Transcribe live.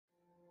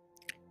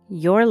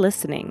You're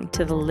listening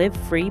to the Live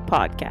Free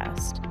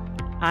podcast.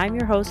 I'm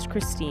your host,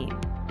 Christine,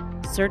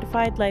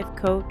 certified life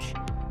coach,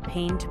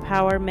 pain to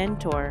power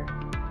mentor,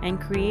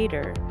 and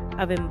creator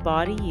of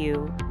Embody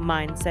You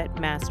Mindset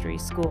Mastery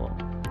School.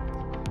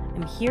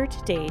 I'm here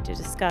today to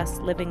discuss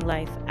living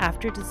life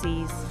after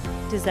disease,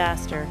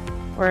 disaster,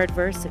 or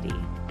adversity,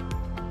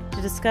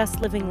 to discuss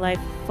living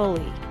life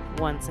fully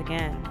once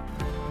again,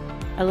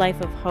 a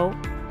life of hope,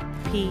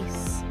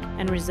 peace,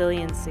 and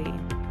resiliency,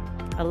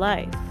 a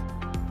life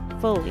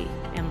fully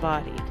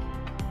embodied.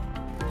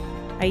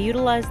 I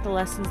utilize the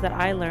lessons that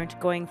I learned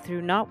going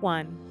through not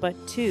one, but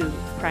two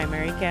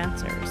primary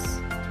cancers.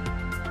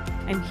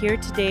 I'm here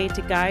today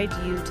to guide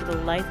you to the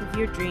life of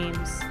your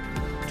dreams,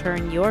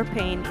 turn your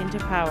pain into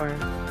power,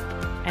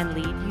 and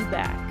lead you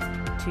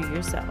back to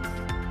yourself.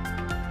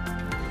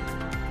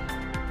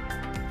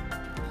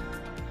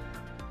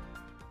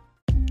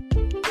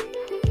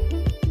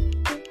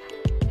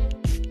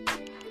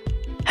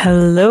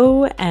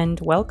 Hello and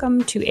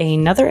welcome to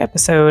another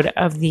episode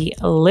of the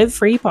Live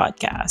Free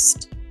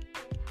podcast.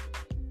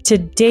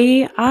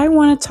 Today, I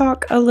want to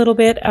talk a little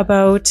bit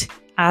about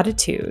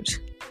attitude.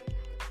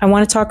 I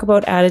want to talk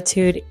about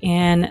attitude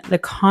in the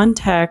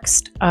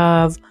context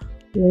of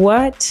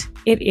what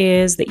it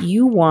is that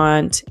you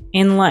want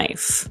in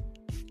life,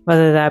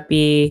 whether that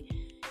be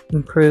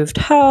improved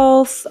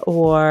health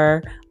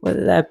or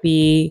whether that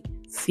be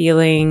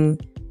feeling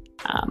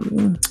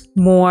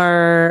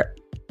more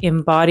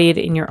embodied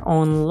in your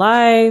own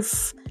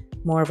life,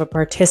 more of a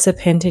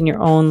participant in your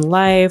own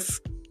life,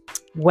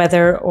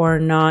 whether or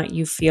not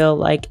you feel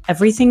like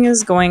everything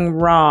is going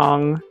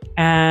wrong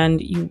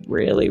and you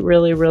really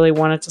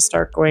want it to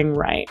start going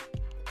right.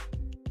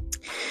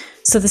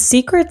 So the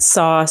secret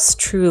sauce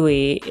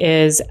truly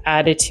is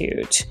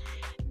attitude.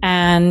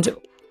 And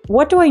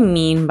what do I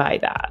mean by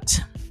that?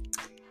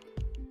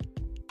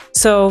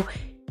 So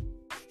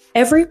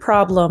every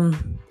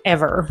problem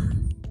ever,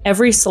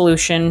 every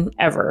solution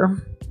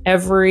ever,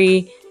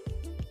 every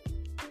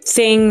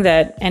thing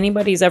that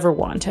anybody's ever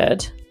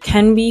wanted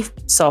can be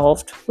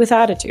solved with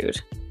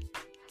attitude.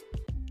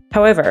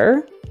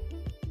 However,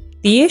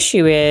 the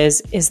issue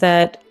is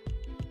that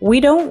we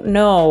don't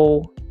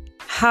know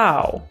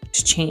how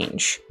to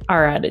change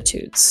our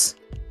attitudes.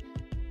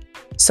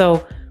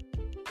 So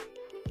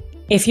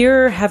if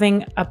you're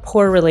having a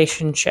poor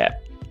relationship,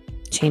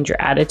 change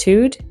your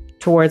attitude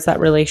towards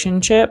that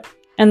relationship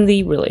and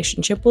the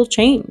relationship will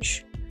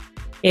change.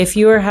 If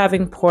you are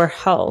having poor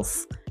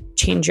health,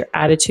 change your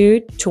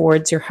attitude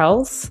towards your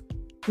health,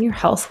 and your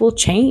health will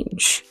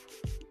change.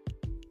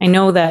 I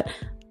know that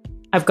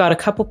I've got a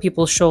couple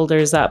people's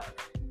shoulders up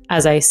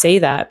as I say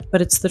that,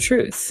 but it's the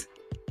truth.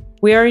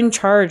 We are in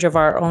charge of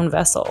our own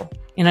vessel,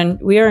 and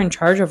we are in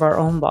charge of our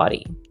own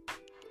body.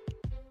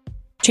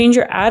 Change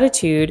your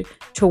attitude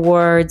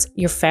towards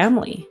your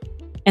family,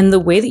 and the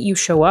way that you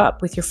show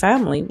up with your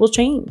family will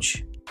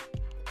change.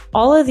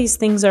 All of these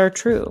things are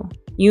true.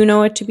 You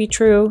know it to be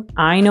true.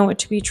 I know it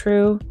to be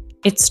true.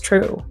 It's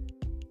true.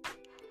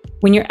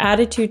 When your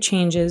attitude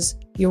changes,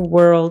 your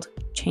world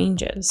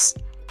changes.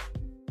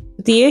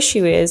 But the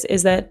issue is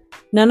that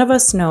none of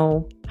us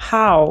know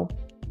how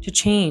to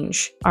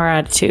change our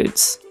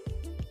attitudes.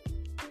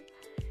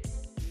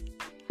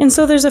 And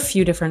so there's a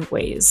few different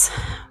ways,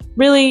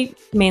 really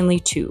mainly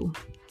two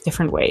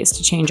different ways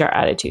to change our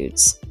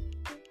attitudes.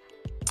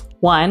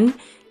 One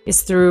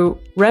is through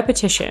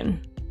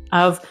repetition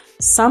of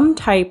some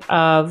type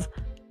of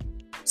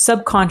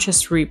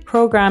subconscious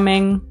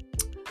reprogramming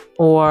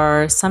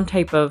or some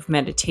type of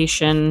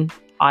meditation,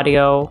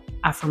 audio,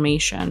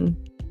 affirmation,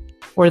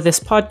 or this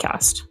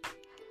podcast.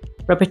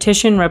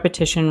 Repetition.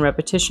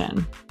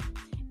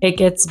 It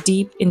gets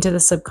deep into the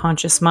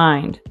subconscious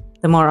mind.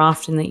 The more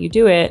often that you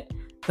do it,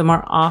 the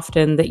more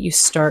often that you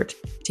start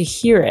to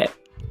hear it.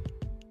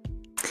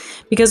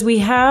 Because we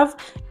have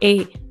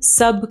a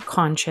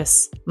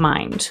subconscious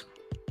mind.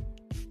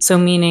 So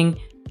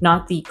meaning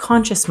not the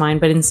conscious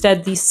mind, but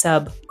instead the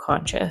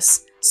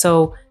subconscious.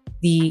 So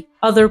the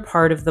other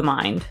part of the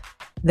mind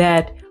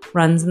that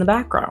runs in the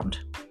background.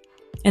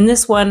 And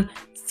this one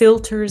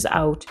filters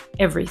out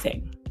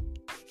everything.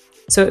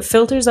 So it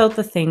filters out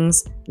the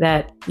things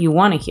that you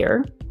want to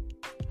hear,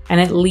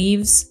 and it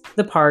leaves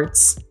the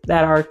parts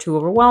that are too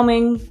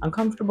overwhelming,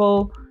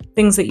 uncomfortable,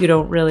 things that you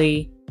don't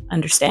really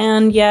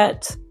understand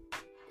yet,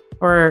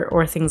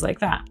 or things like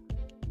that.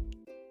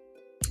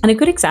 And a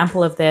good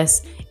example of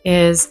this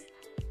is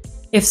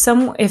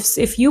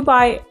if you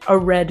buy a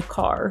red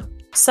car,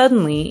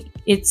 suddenly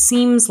it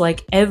seems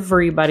like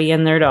everybody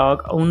and their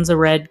dog owns a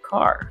red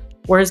car,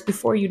 whereas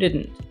before you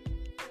didn't.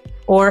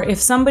 Or if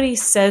somebody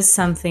says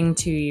something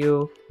to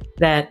you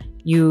that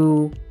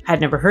you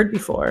had never heard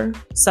before,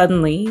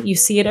 suddenly you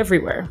see it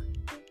everywhere.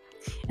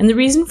 And the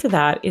reason for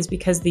that is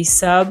because the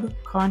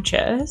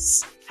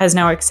subconscious has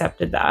now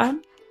accepted that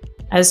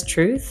as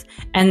truth,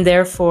 and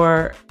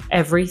therefore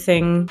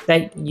everything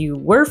that you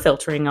were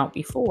filtering out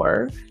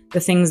before, the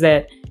things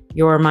that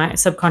your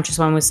subconscious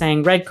one was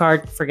saying, red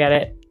card, forget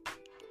it,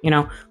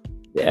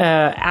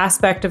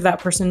 aspect of that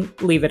person,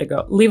 leave it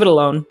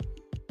alone.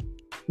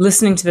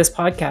 listening to this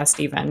podcast,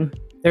 even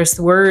there's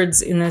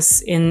words in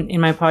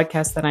my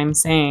podcast that I'm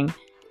saying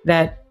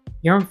that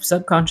your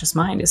subconscious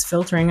mind is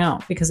filtering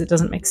out because it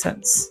doesn't make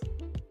sense.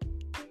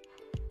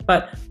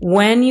 But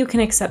when you can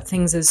accept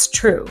things as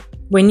true,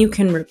 when you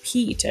can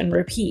repeat and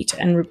repeat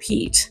and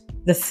repeat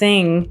the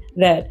thing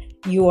that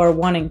you are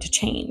wanting to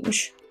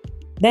change,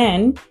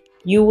 then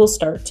you will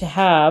start to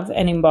have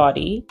and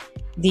embody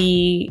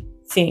the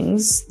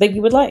things that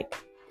you would like.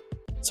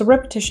 So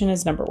repetition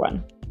is number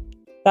one.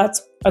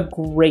 That's a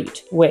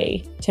great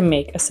way to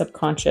make a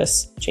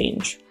subconscious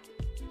change.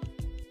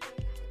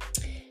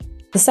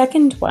 The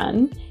second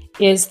one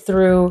is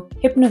through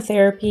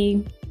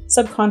hypnotherapy,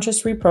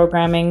 subconscious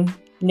reprogramming,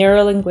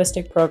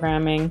 neuro-linguistic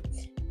programming,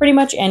 pretty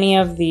much any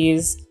of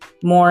these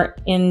more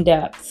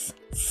in-depth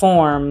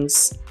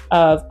forms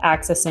of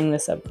accessing the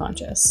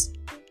subconscious.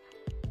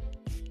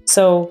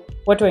 So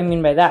what do I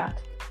mean by that?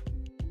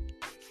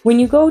 When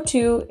you go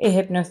to a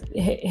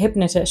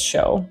hypnotist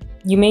show,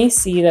 you may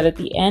see that at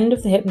the end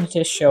of the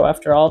hypnotist show,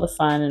 after all the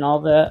fun and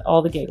all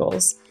the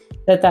giggles,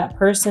 that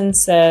person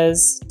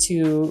says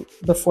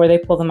before they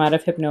pull them out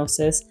of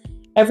hypnosis,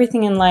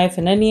 everything in life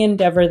and any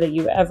endeavor that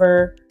you you're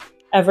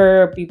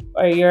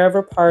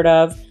ever part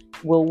of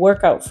will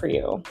work out for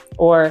you,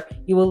 or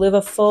you will live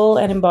a full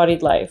and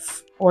embodied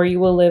life, or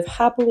you will live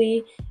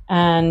happily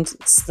and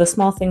the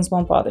small things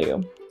won't bother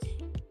you.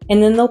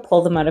 And then they'll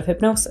pull them out of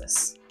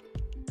hypnosis.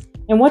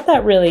 And what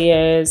that really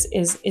is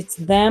it's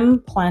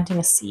them planting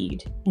a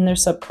seed in their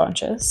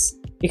subconscious,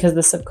 because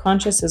the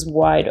subconscious is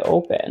wide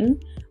open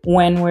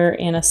when we're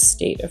in a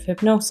state of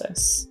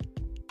hypnosis.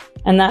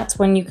 And that's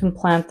when you can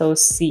plant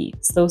those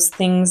seeds, those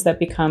things that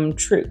become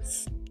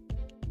truth.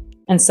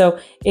 And so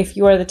if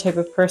you are the type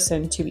of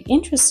person to be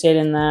interested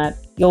in that,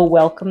 you'll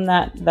welcome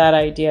that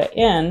idea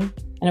in,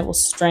 and it will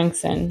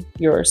strengthen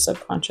your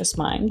subconscious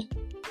mind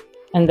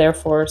and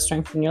therefore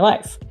strengthen your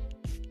life.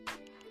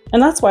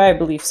 And that's why I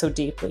believe so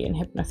deeply in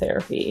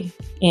hypnotherapy,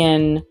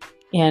 in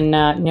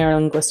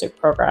neuro-linguistic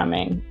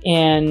programming,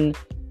 in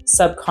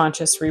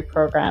subconscious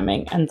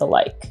reprogramming, and the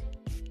like,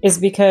 is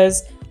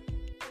because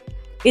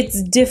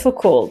it's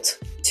difficult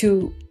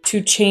to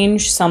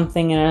change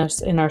something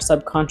in our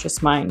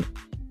subconscious mind,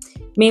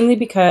 mainly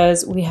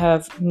because we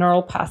have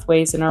neural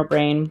pathways in our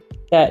brain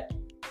that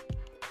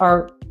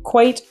are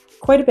quite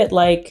a bit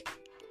like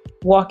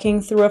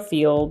walking through a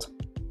field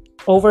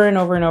over and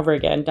over and over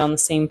again down the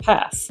same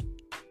path.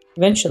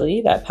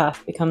 Eventually, that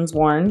path becomes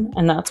worn,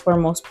 and that's where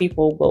most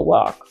people will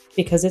walk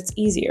because it's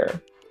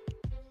easier.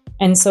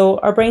 And so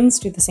our brains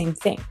do the same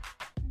thing.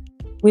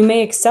 We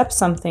may accept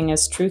something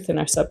as truth in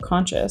our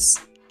subconscious,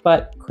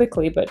 but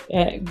quickly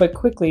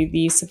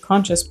the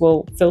subconscious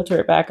will filter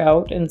it back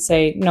out and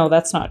say, no,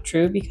 that's not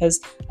true, because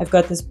I've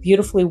got this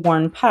beautifully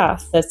worn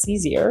path that's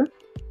easier,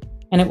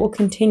 and it will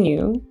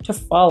continue to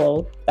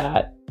follow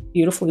that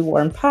beautifully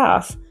worn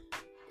path,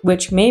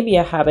 which may be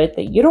a habit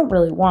that you don't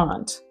really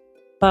want,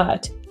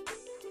 but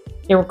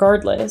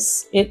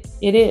regardless, it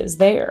is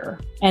there,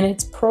 and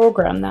it's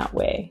programmed that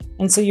way.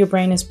 And so your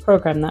brain is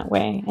programmed that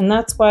way. And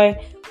that's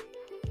why,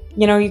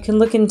 you can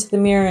look into the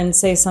mirror and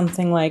say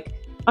something like,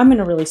 I'm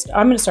going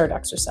to start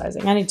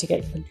exercising. I need to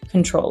get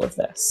control of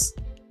this.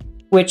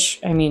 Which,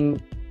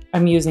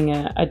 I'm using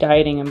a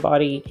dieting and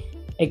body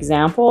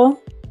example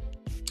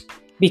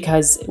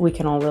because we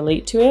can all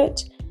relate to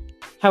it.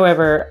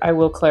 However, I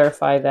will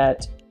clarify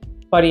that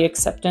body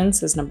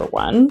acceptance is number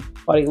one,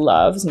 body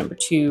love is number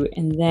two,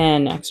 and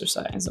then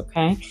exercise,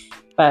 okay?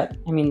 But,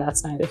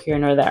 that's neither here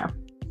nor there.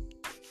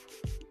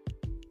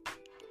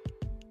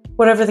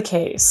 Whatever the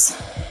case,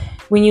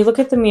 when you look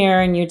at the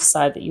mirror and you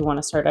decide that you want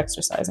to start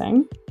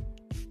exercising,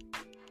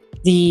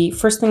 the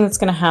first thing that's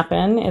going to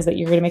happen is that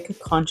you're going to make a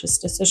conscious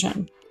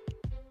decision.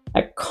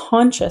 A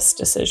conscious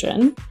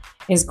decision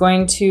is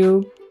going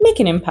to make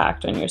an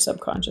impact on your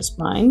subconscious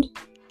mind,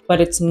 but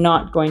it's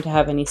not going to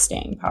have any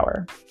staying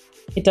power.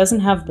 It doesn't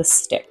have the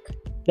stick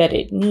that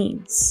it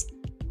needs.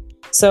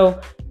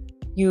 So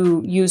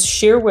you use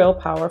sheer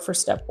willpower for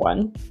step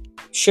one,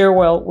 sheer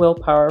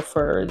willpower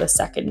for the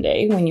second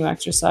day when you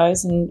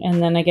exercise, and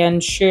then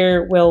again,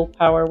 sheer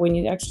willpower when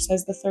you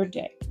exercise the third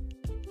day.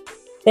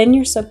 Then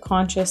your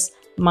subconscious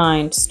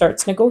mind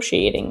starts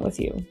negotiating with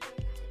you.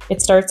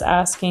 It starts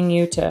asking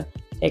you to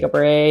take a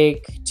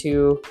break,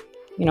 to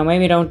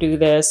maybe don't do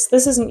this.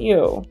 This isn't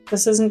you.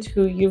 This isn't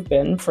who you've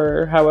been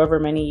for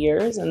however many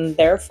years, and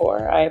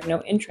therefore I have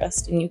no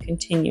interest in you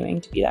continuing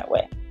to be that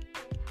way.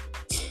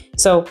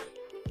 So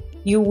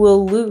you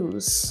will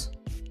lose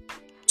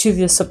to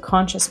the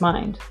subconscious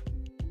mind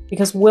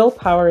because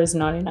willpower is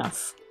not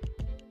enough.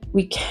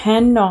 We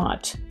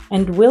cannot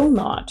and will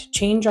not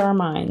change our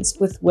minds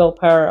with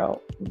willpower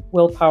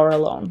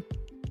alone.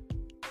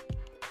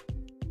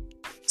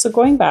 So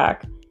going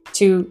back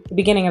to the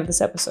beginning of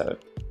this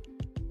episode,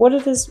 what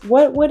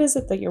is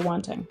it that you're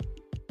wanting?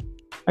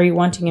 Are you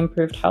wanting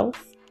improved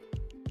health?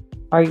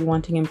 Are you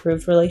wanting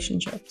improved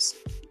relationships?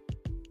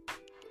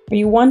 Are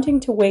you wanting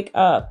to wake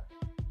up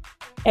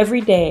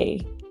every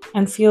day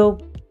and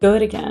feel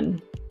good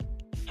again,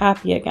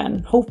 happy again,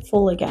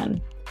 hopeful again?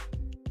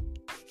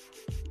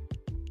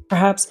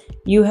 Perhaps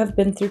you have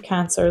been through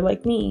cancer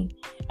like me,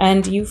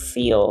 and you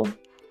feel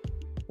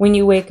when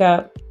you wake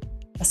up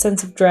a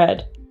sense of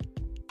dread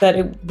that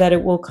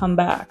it will come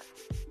back.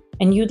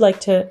 And you'd like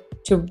to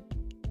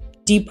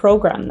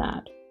deprogram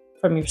that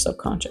from your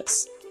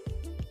subconscious.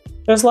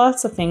 There's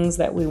lots of things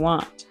that we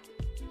want.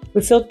 We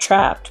feel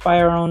trapped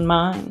by our own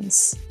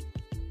minds,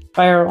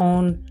 by our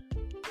own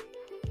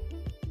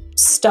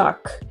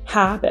stuck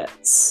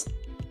habits,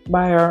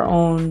 by our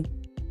own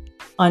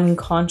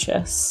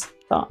unconscious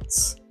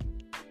thoughts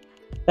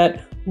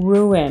that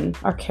ruin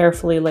our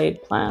carefully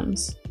laid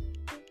plans.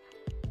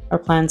 Our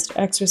plans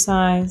to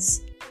exercise,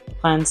 our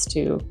plans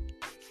to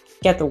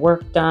get the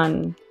work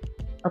done,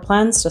 our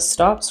plans to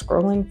stop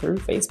scrolling through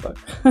Facebook.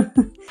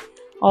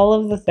 All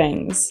of the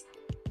things.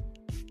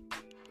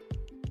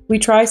 We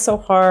try so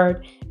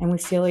hard and we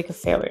feel like a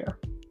failure.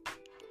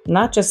 And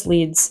that just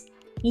leads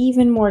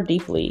even more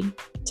deeply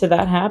to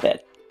that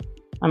habit.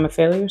 I'm a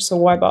failure, so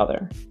why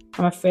bother?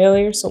 I'm a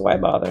failure, so why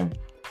bother?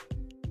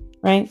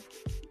 Right?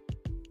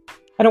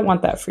 I don't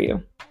want that for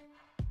you.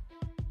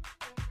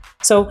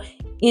 So,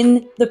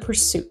 in the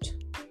pursuit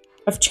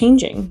of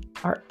changing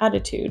our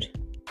attitude,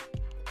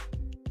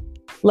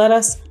 let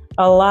us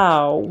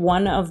allow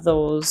one of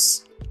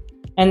those,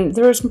 and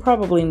there's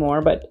probably more,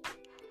 but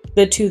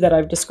the two that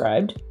I've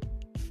described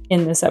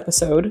in this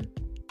episode,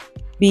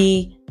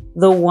 be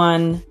the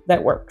one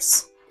that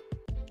works.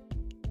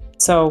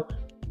 So,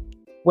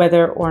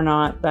 whether or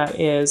not that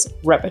is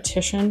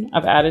repetition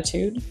of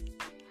attitude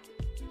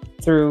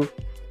through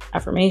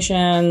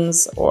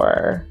affirmations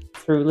or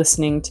through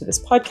listening to this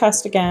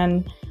podcast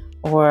again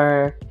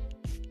or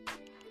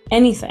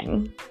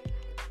anything,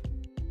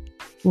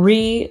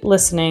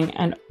 re-listening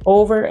and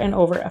over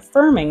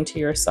affirming to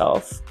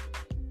yourself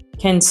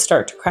can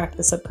start to crack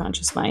the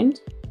subconscious mind.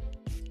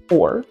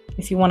 Or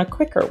if you want a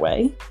quicker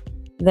way,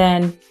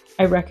 then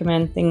I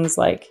recommend things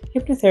like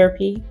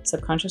hypnotherapy,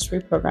 subconscious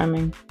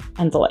reprogramming,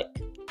 and the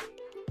like.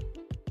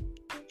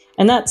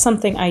 And that's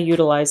something I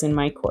utilize in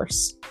my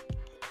course.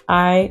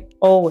 I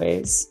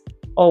always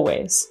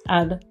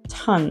add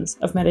tons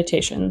of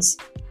meditations,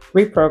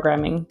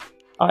 reprogramming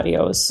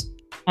audios,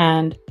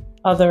 and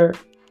other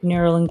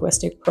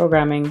neurolinguistic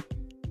programming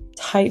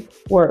type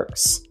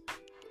works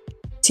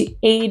to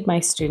aid my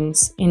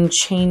students in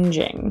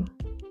changing.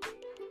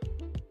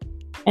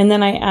 And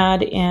then I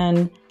add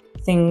in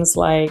things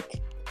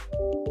like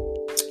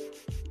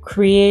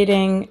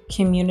creating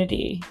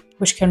community,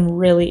 which can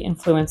really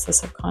influence the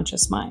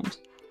subconscious mind.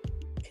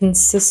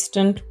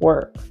 Consistent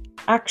work,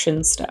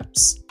 action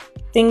steps,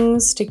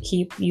 things to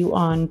keep you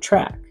on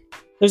track.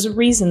 There's a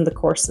reason the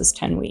course is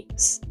 10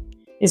 weeks,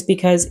 is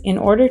because in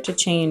order to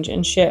change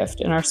and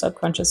shift in our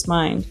subconscious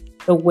mind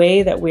the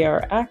way that we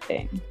are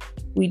acting,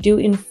 we do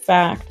in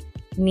fact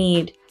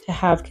need to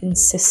have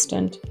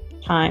consistent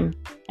time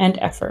and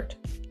effort.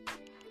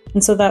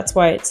 And so that's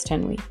why it's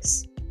 10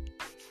 weeks.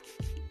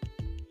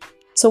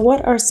 So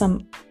what are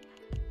some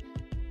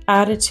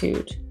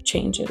attitude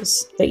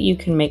changes that you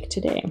can make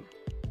today?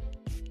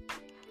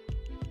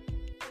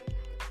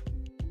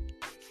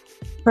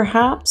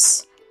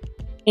 Perhaps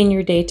in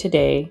your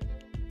day-to-day,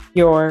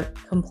 you're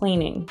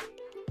complaining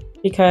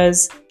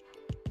because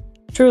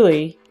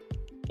truly,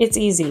 it's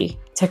easy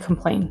to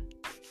complain.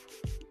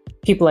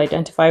 People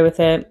identify with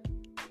it.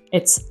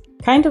 It's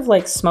kind of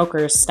like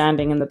smokers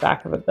standing in the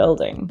back of a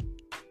building.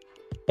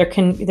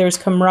 There's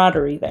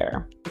camaraderie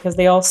there because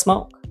they all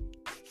smoke.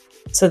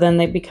 So then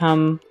they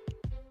become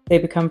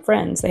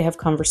friends. They have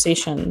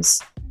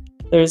conversations.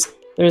 There's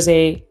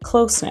a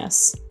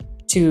closeness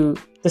to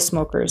the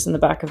smokers in the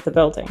back of the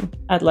building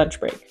at lunch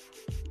break.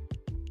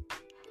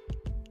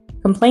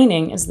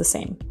 Complaining is the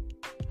same.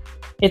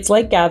 It's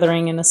like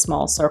gathering in a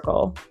small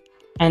circle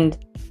and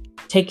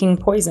taking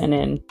poison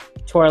in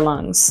to our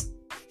lungs,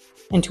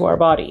 into our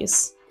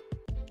bodies,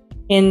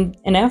 in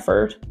an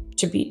effort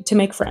to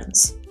make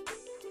friends.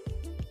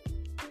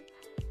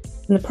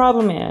 And the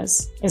problem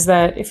is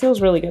that it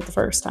feels really good the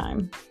first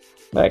time.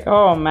 Like,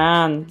 oh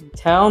man,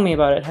 tell me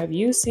about it. Have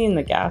you seen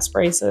the gas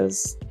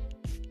prices?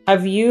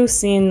 Have you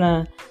seen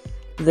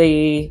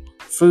the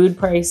food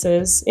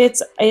prices?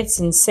 It's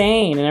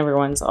insane. And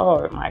everyone's,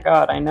 oh my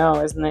God, I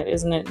know, isn't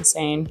it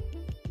insane?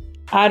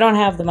 I don't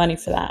have the money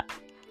for that.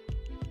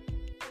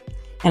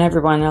 And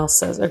everyone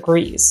else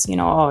agrees,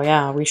 oh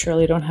yeah, we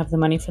surely don't have the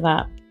money for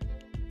that.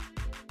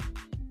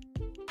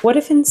 What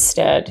if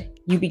instead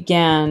you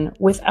began,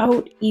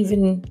 without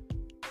even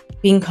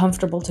being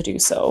comfortable to do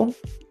so,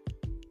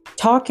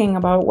 talking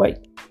about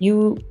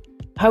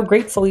how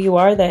grateful you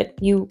are that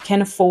you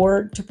can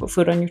afford to put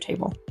food on your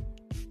table?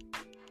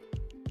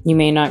 You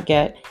may not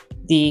get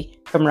the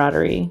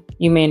camaraderie,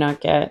 you may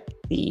not get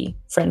the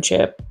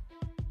friendship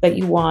that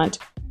you want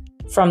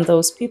from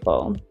those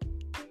people,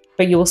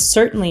 but you will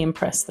certainly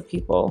impress the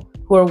people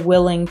who are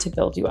willing to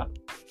build you up,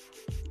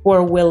 who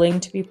are willing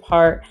to be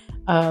part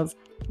of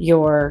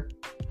your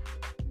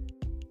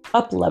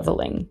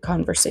up-leveling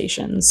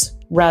conversations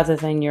rather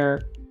than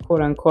your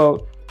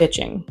quote-unquote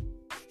bitching.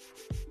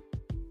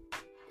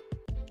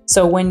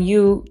 So when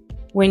you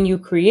when you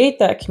create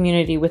that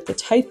community with the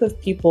type of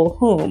people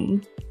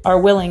whom are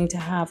willing to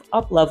have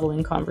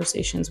up-leveling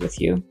conversations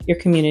with you, your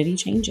community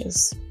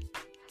changes.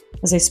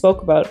 As I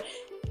spoke about,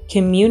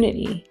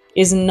 community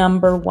is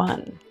number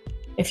one.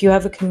 If you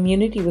have a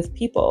community with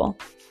people,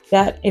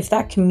 that if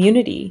that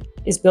community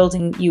is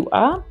building you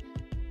up,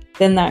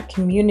 then that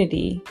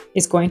community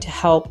is going to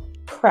help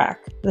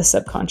crack the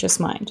subconscious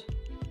mind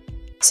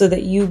so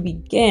that you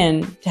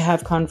begin to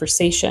have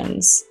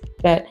conversations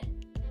that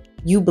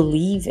you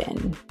believe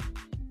in.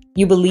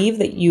 You believe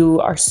that you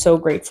are so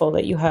grateful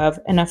that you have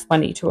enough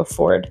money to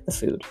afford the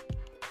food.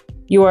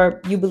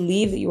 You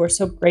believe that you are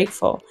so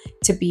grateful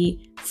to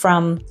be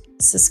from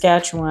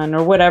Saskatchewan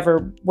or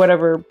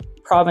whatever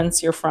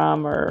province you're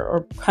from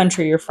or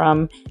country you're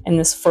from in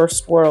this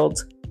first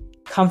world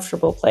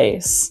comfortable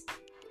place.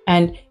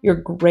 And you're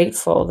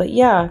grateful that,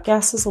 yeah,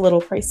 gas is a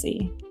little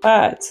pricey,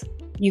 but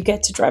you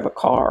get to drive a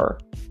car,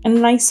 and a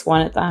nice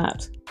one at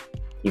that.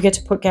 You get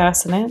to put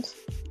gas in it.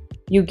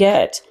 You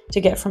get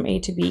to get from A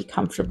to B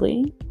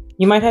comfortably.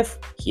 You might have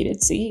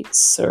heated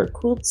seats or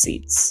cooled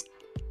seats.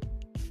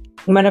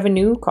 You might have a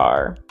new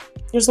car.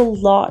 There's a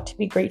lot to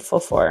be grateful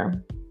for.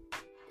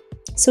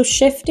 So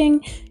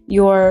shifting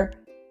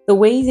the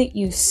way that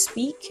you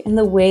speak and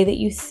the way that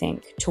you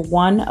think to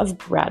one of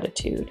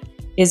gratitude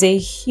is a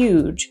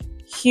huge,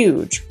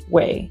 huge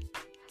way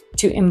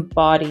to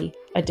embody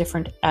a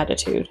different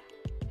attitude,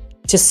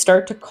 to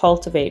start to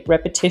cultivate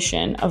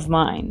repetition of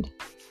mind.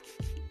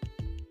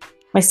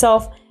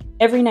 Myself,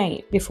 every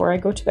night before I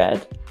go to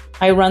bed,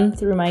 I run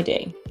through my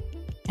day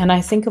and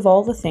I think of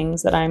all the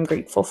things that I'm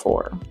grateful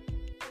for.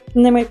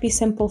 And there might be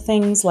simple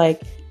things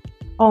like,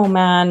 oh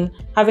man,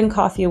 having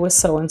coffee with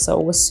so-and-so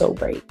was so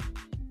great.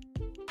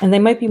 And they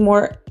might be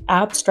more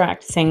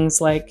abstract things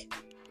like,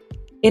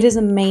 it is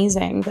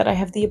amazing that I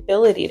have the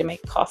ability to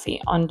make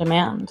coffee on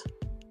demand,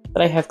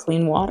 that I have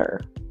clean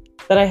water,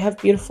 that I have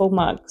beautiful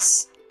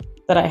mugs,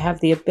 that I have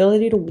the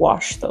ability to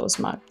wash those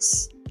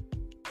mugs.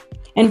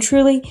 And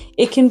truly,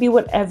 it can be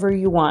whatever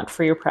you want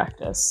for your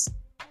practice.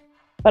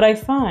 But I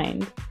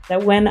find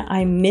that when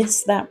I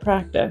miss that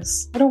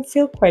practice, I don't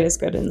feel quite as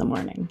good in the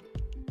morning.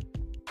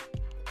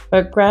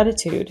 But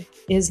gratitude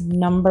is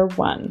number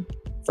one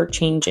for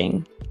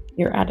changing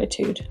your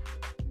attitude.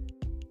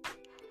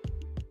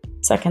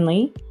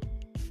 Secondly,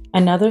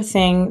 another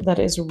thing that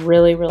is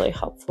really, really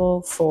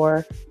helpful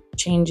for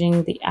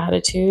changing the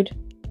attitude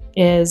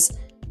is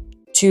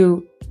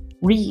to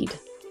read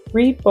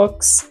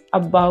books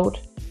about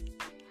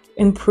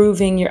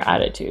improving your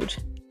attitude.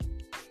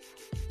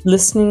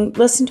 Listen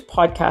to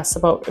podcasts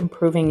about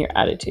improving your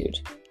attitude.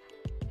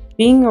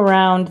 Being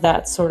around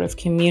that sort of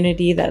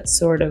community, that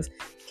sort of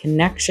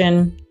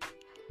connection,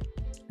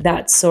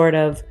 that sort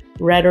of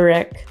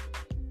rhetoric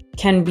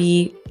can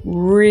be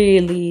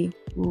really,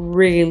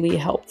 really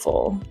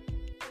helpful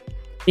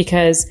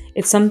because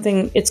it's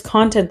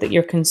content that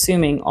you're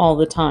consuming all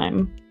the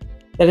time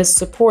that is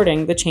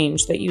supporting the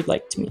change that you'd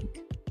like to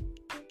make.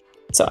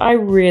 So I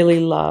really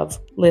love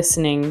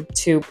listening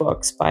to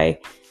books by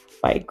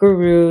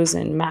gurus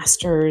and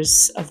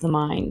masters of the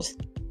mind,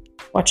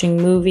 watching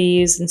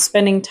movies and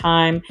spending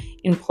time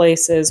in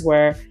places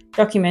where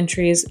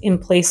documentaries in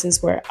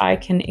places where I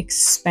can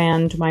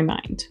expand my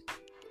mind,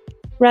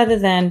 rather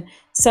than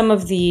some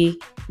of the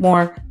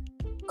more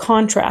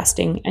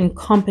contrasting and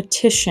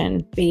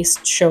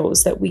competition-based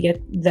shows that we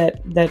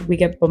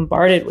get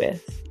bombarded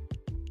with.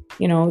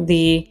 You know,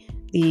 the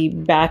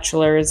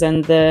Bachelors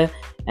and the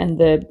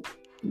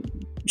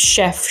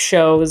chef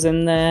shows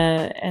and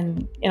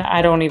you know,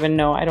 I don't even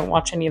know. I don't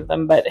watch any of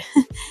them, but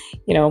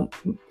you know,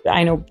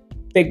 I know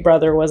Big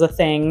Brother was a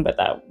thing, but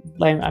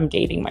I'm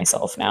dating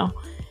myself now.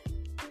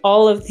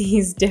 All of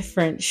these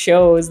different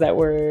shows that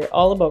were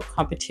all about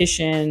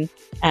competition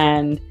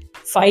and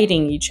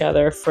fighting each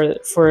other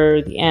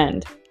for the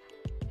end,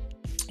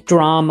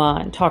 drama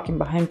and talking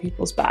behind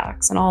people's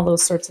backs and all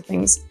those sorts of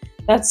things,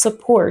 that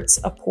supports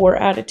a poor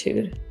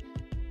attitude.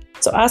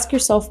 So ask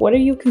yourself, what are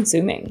you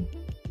consuming?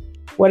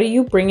 What are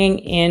you bringing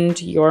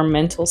into your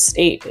mental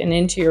state and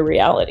into your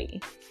reality?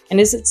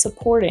 And is it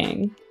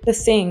supporting the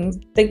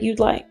thing that you'd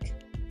like?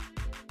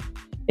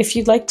 If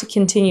you'd like to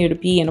continue to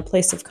be in a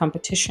place of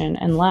competition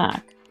and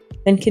lack,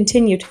 then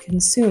continue to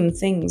consume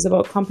things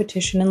about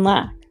competition and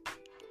lack.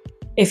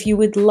 If you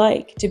would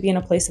like to be in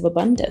a place of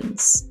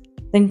abundance,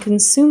 then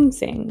consume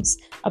things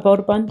about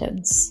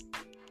abundance.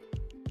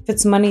 If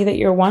it's money that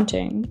you're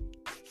wanting,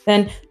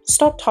 then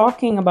stop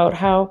talking about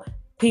how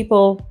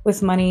people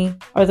with money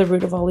are the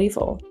root of all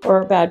evil,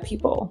 or are bad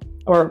people,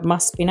 or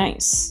must be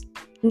nice.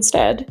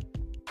 Instead,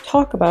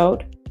 talk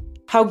about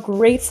how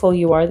grateful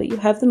you are that you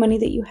have the money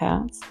that you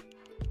have.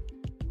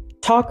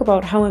 Talk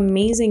about how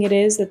amazing it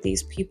is that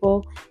these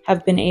people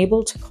have been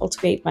able to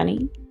cultivate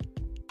money,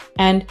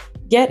 and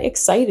get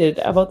excited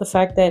about the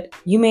fact that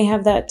you may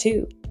have that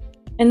too.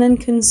 And then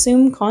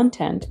consume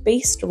content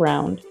based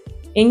around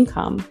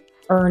income,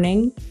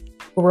 earning,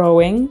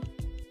 growing.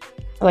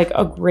 Like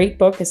a great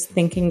book is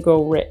Think and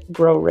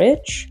Grow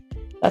Rich.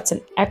 That's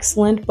an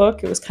excellent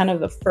book. It was kind of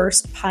the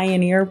first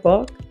pioneer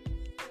book.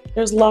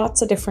 There's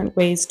lots of different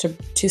ways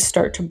to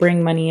start to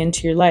bring money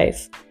into your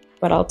life.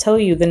 But I'll tell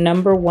you, the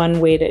number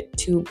one way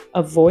to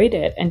avoid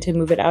it and to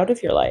move it out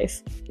of your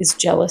life is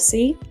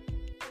jealousy,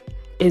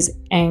 is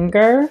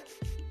anger,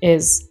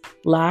 is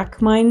lack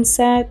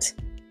mindset,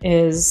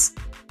 is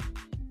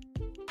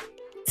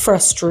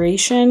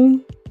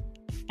frustration,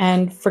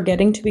 and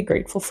forgetting to be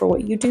grateful for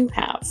what you do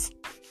have.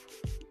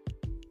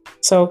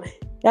 So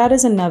that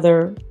is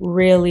another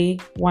really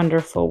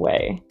wonderful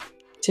way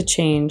to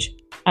change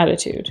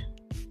attitude.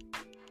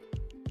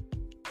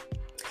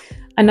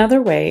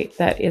 Another way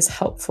that is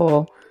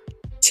helpful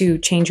to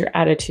change your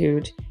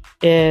attitude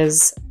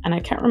is, and I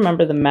can't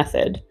remember the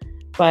method,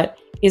 but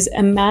is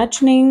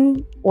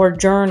imagining or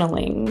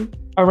journaling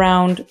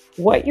around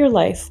what your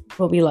life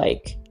will be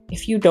like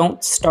if you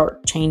don't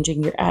start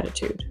changing your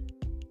attitude.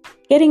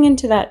 Getting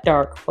into that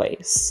dark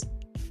place,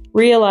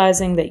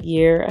 realizing that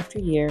year after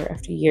year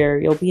after year,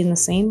 you'll be in the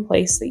same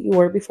place that you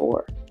were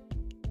before.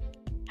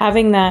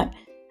 Having that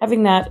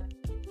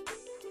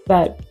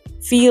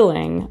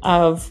feeling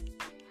of,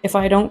 if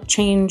I don't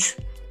change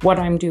what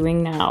I'm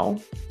doing now,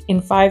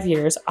 in 5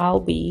 years, I'll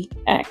be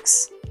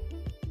X.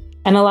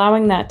 And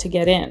allowing that to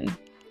get in.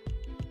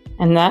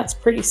 And that's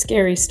pretty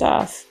scary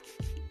stuff.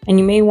 And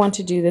you may want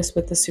to do this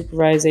with the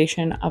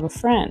supervision of a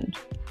friend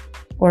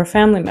or a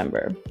family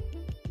member.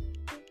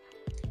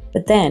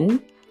 But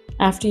then,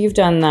 after you've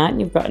done that, and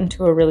you've gotten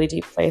to a really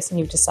deep place and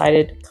you've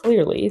decided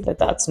clearly that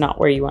that's not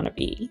where you want to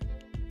be,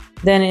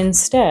 then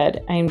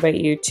instead, I invite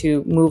you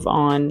to move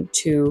on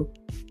to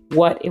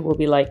what it will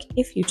be like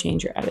if you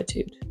change your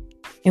attitude.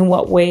 In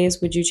what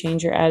ways would you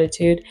change your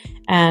attitude?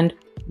 And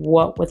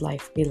what would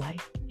life be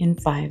like in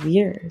 5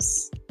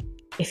 years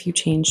if you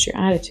changed your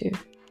attitude?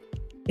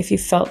 If you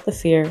felt the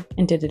fear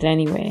and did it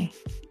anyway?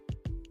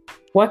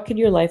 What could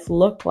your life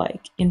look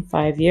like in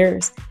 5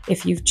 years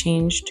if you've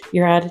changed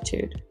your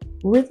attitude?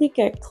 Really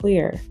get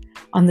clear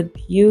on the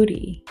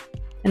beauty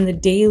and the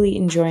daily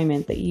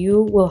enjoyment that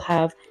you will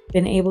have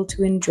been able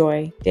to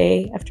enjoy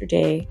day after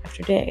day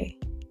after day.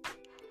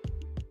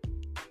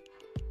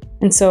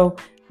 And so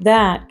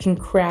that can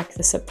crack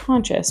the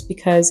subconscious,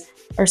 because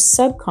our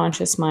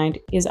subconscious mind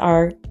is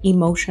our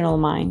emotional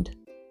mind.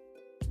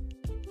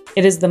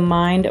 It is the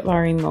mind of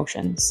our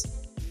emotions.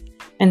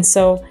 And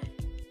so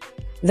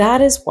that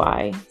is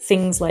why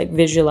things like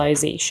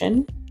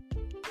visualization,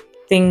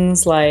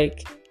 things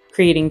like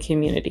creating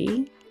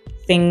community,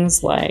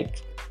 things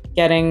like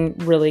getting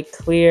really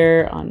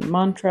clear on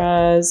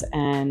mantras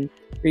and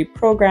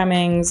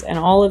reprogrammings and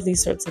all of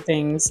these sorts of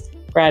things,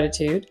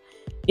 gratitude,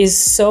 is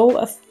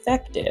so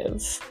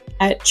effective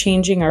at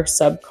changing our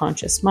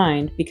subconscious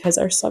mind, because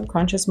our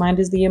subconscious mind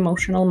is the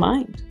emotional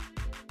mind.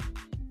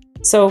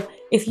 So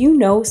if you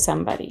know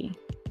somebody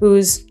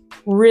who's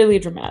really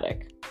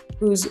dramatic,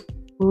 who's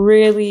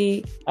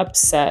really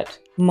upset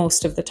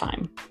most of the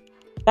time,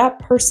 that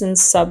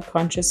person's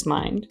subconscious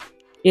mind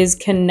is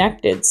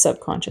connected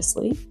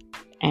subconsciously,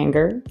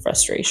 anger,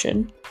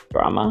 frustration,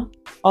 drama,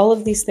 all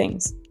of these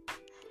things.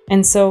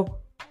 And so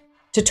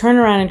to turn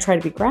around and try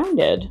to be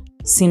grounded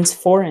seems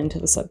foreign to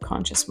the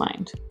subconscious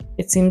mind.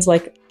 It seems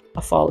like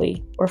a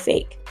folly or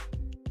fake.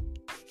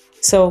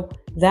 So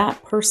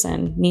that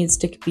person needs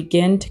to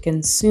begin to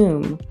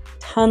consume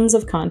tons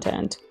of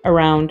content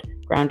around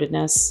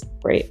groundedness,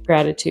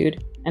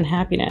 gratitude, and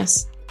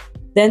happiness.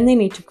 Then they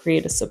need to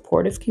create a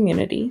supportive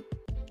community,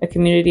 a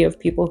community of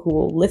people who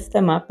will lift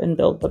them up and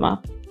build them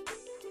up.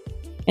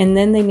 And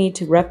then they need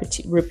to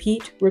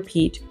repeat.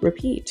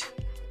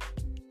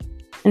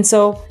 And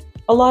so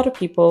a lot of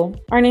people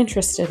aren't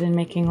interested in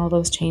making all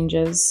those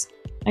changes.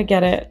 I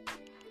get it.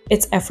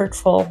 It's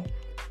effortful.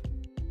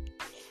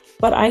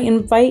 But I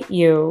invite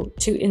you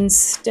to,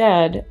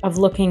 instead of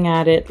looking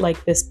at it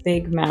like this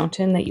big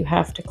mountain that you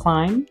have to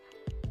climb,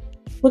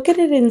 look at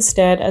it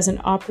instead as an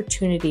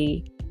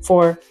opportunity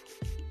for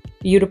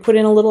you to put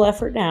in a little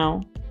effort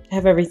now to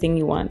have everything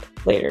you want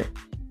later.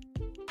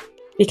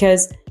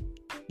 Because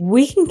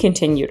we can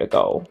continue to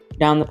go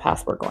down the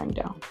path we're going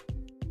down,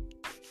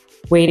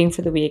 waiting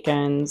for the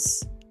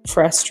weekends,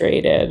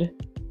 frustrated,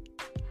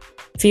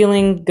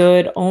 feeling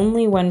good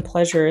only when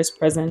pleasure is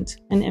present,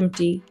 and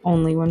empty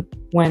only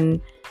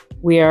when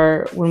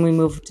we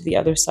move to the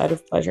other side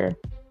of pleasure.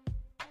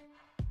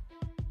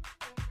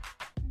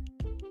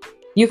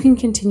 You can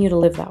continue to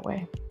live that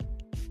way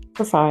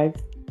for 5,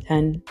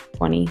 10,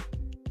 20,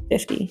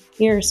 50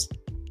 years.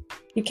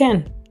 You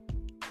can.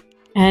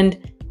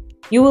 And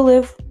you will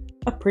live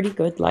a pretty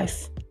good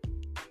life.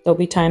 There'll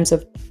be times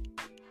of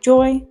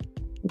joy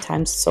and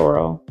times of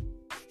sorrow.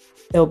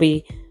 There'll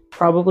be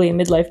probably a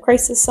midlife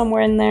crisis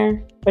somewhere in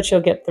there, but you'll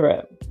get through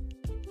it.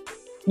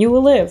 You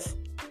will live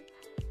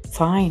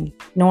fine,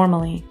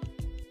 normally.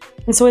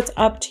 And so it's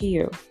up to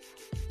you.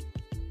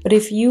 But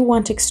if you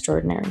want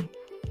extraordinary,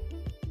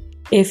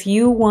 if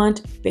you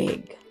want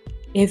big,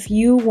 if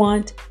you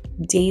want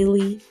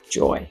daily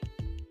joy,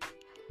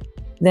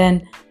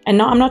 then, I'm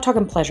not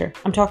talking pleasure,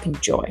 I'm talking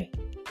joy,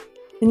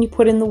 then you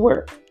put in the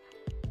work.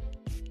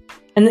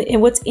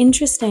 And what's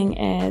interesting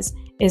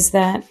is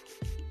that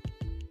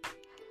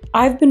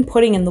I've been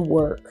putting in the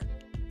work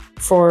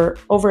for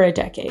over a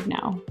decade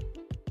now.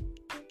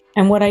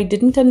 And what I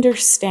didn't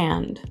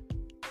understand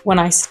when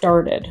I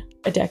started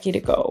a decade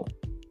ago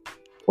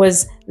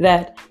was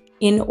that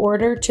in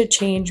order to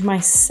change my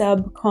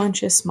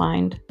subconscious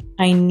mind,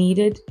 I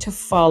needed to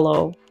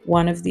follow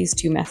one of these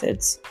two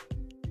methods.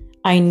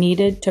 I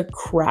needed to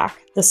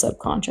crack the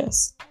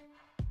subconscious.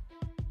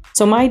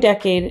 So my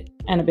decade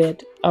and a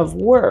bit of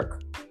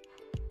work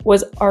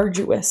was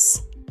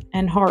arduous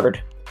and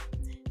hard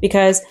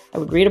because I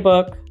would read a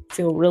book,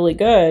 feel really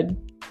good,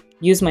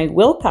 use my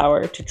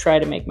willpower to try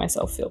to make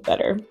myself feel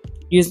better,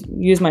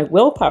 use my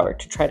willpower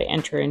to try to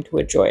enter into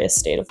a joyous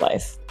state of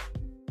life.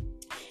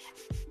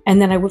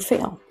 And then I would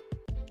fail.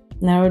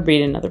 And then I would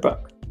read another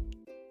book.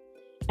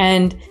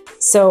 And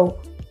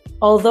so,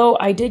 although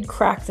I did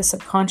crack the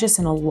subconscious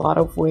in a lot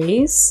of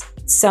ways,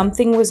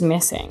 something was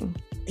missing.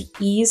 The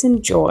ease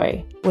and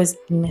joy was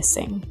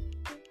missing.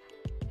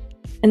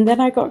 And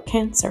then I got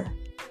cancer.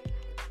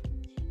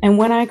 And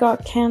when I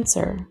got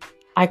cancer,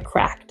 I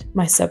cracked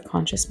my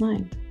subconscious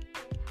mind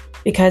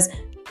because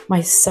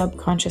my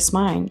subconscious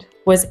mind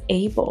was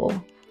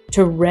able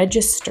to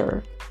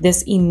register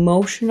this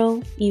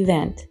emotional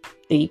event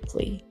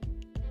deeply.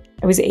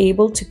 I was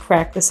able to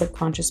crack the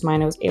subconscious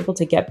mind. I was able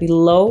to get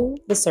below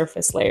the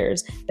surface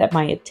layers that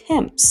my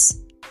attempts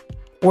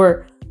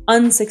were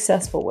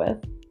unsuccessful with.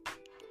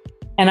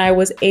 And I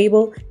was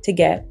able to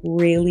get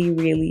really,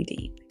 really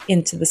deep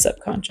into the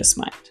subconscious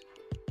mind.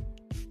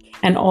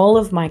 And all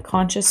of my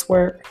conscious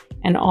work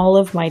and all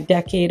of my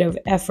decade of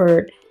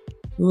effort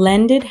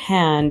lended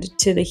hand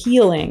to the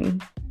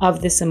healing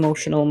of this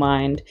emotional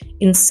mind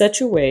in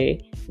such a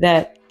way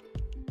that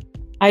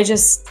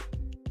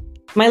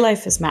my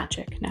life is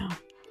magic now.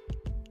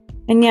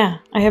 And yeah,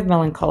 I have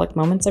melancholic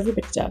moments,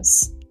 everybody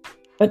does.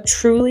 But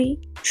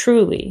truly,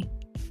 truly,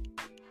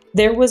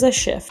 there was a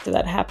shift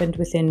that happened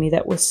within me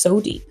that was so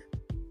deep.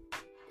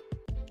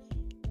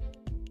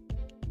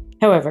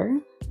 However,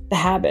 the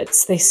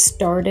habits, they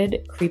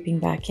started creeping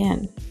back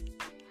in.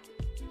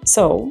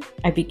 So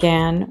I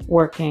began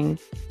working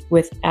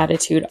with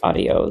Attitude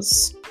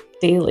Audios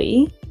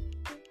daily,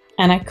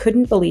 and I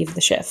couldn't believe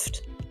the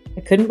shift.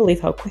 I couldn't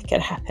believe how quick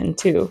it happened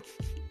too.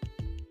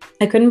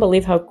 I couldn't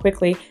believe how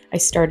quickly I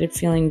started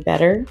feeling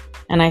better,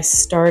 and I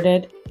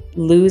started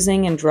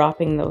losing and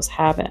dropping those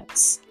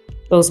habits,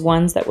 those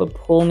ones that would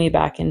pull me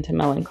back into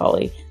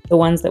melancholy, the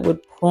ones that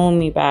would pull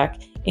me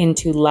back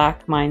into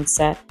lack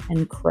mindset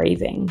and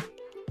craving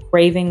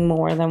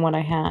more than what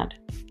I had.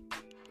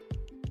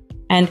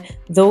 And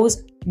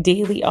those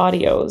daily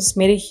audios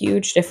made a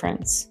huge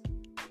difference.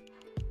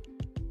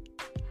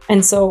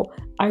 And so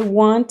I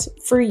want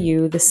for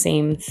you the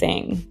same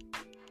thing.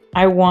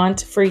 I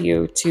want for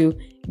you to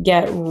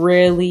get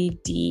really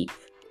deep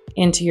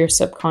into your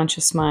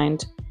subconscious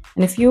mind.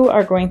 And if you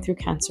are going through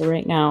cancer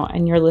right now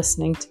and you're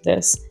listening to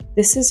this,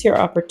 this is your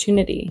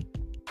opportunity.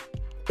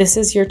 This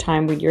is your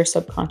time when your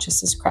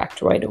subconscious is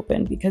cracked wide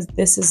open, because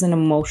this is an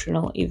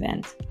emotional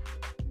event.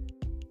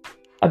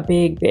 A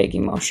big, big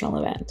emotional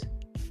event.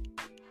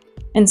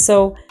 And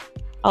so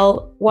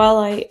while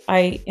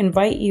I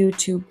invite you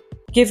to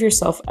give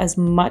yourself as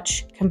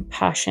much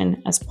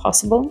compassion as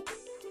possible.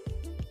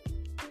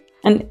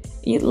 And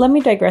let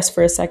me digress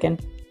for a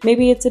second.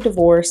 Maybe it's a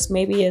divorce,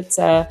 maybe it's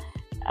a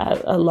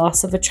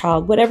loss of a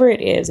child, whatever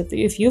it is.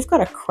 If you've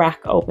got a crack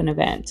open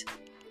event,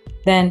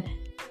 then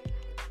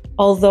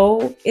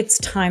although it's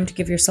time to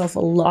give yourself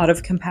a lot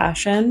of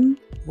compassion,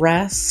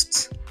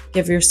 rest,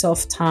 give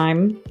yourself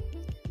time,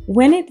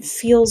 when it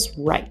feels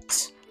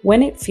right,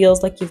 when it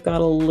feels like you've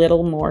got a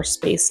little more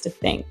space to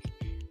think,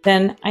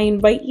 then I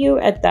invite you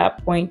at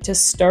that point to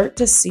start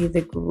to see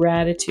the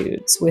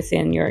gratitudes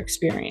within your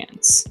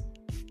experience.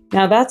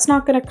 Now, that's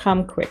not going to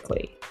come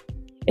quickly.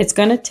 It's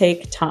going to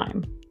take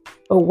time.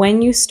 But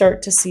when you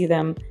start to see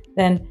them,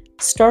 then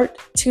start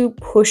to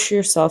push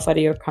yourself out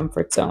of your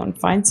comfort zone.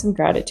 Find some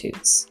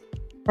gratitudes.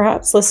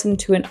 Perhaps listen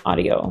to an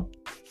audio.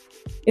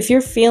 If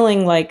you're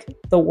feeling like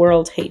the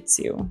world hates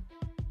you,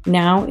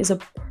 now is a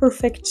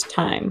perfect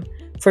time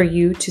for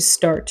you to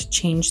start to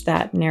change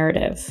that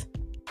narrative,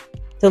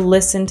 to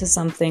listen to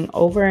something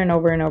over and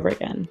over and over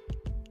again,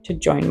 to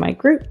join my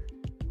group,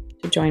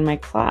 to join my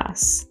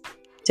class,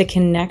 to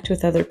connect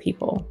with other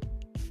people.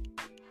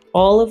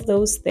 All of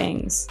those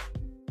things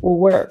will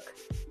work,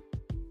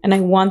 and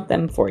I want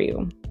them for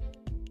you.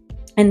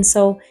 And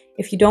so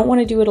if you don't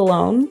want to do it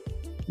alone,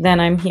 then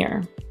I'm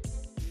here.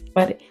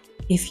 But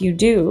if you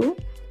do,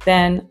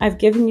 then I've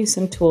given you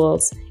some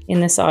tools in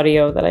this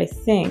audio that I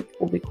think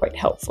will be quite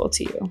helpful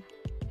to you.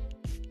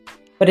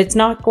 But it's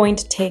not going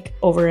to take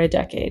over a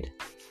decade,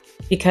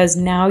 because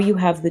now you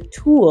have the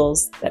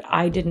tools that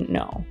I didn't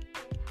know,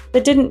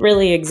 that didn't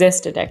really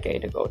exist a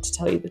decade ago, to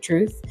tell you the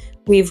truth.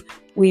 We've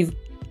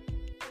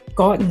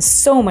gotten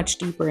so much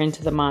deeper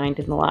into the mind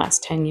in the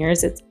last 10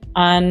 years. It's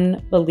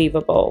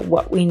unbelievable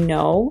what we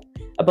know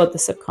about the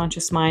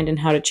subconscious mind and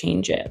how to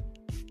change it.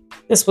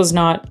 This was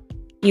not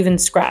even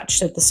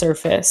scratched at the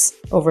surface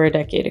over a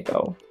decade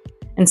ago.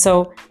 And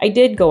so I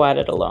did go at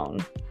it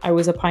alone. I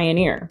was a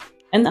pioneer,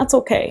 and that's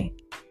okay,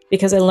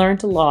 because I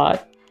learned a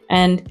lot.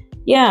 And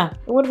Yeah,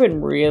 it would have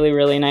been really,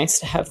 really nice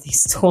to have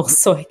these tools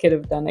so I could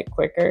have done it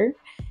quicker.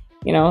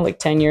 Like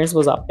 10 years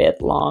was a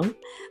bit long,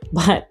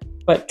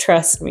 but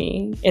trust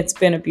me, it's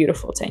been a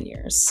beautiful 10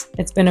 years.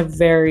 It's been a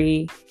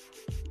very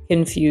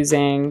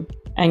confusing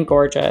and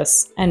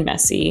gorgeous and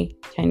messy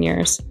 10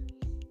 years.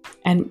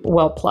 And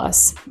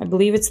plus, I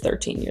believe it's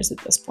 13 years at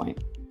this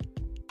point.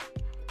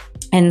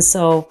 And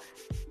so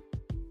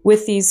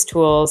with these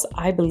tools,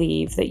 I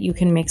believe that you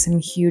can make some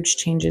huge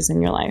changes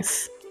in your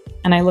life.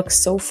 And I look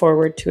so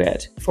forward to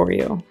it for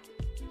you.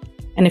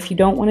 And if you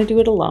don't want to do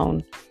it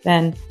alone,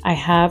 then I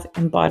have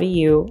Embody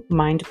You,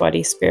 Mind,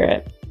 Body,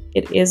 Spirit.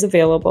 It is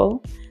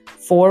available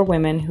for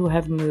women who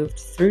have moved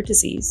through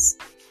disease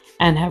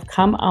and have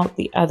come out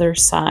the other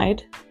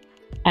side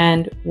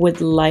and would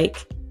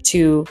like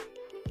to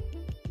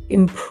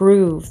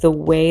improve the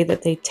way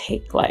that they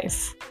take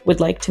life, would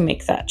like to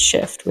make that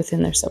shift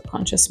within their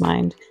subconscious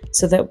mind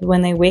so that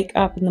when they wake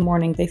up in the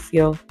morning, they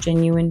feel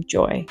genuine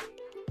joy.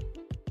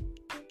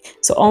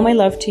 So all my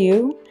love to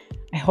you.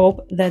 I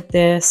hope that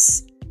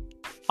this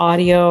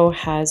audio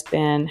has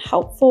been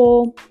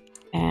helpful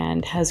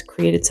and has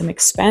created some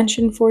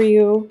expansion for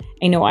you.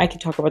 I know I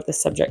could talk about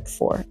this subject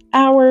for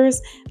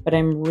hours, but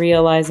I'm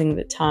realizing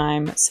the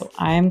time, so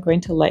I'm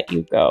going to let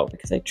you go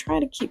because I try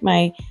to keep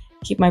my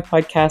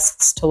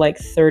podcasts to like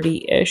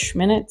 30-ish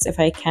minutes if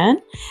I can,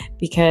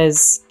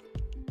 because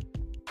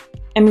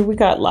we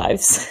got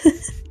lives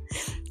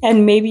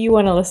and maybe you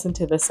want to listen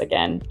to this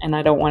again and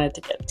I don't want it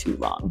to get too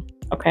long.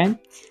 Okay.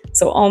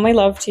 So all my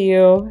love to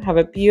you. Have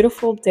a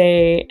beautiful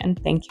day and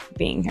thank you for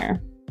being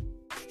here.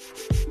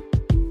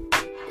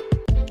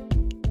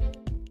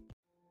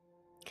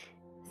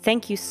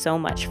 Thank you so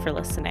much for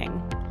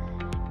listening.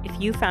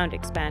 If you found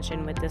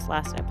expansion with this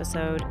last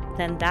episode,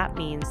 then that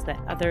means that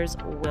others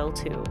will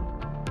too.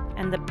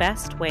 And the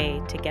best way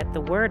to get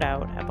the word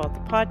out about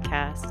the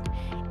podcast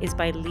is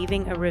by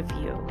leaving a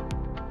review.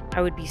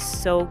 I would be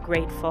so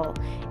grateful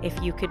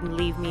if you could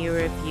leave me a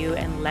review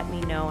and let me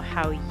know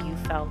how you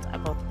felt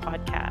about the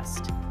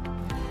podcast.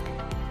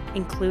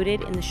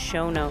 Included in the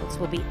show notes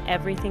will be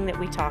everything that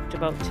we talked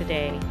about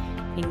today,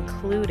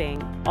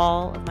 including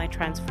all of my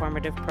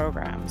transformative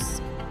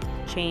programs.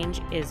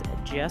 Change is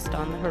just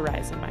on the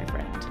horizon, my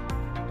friend.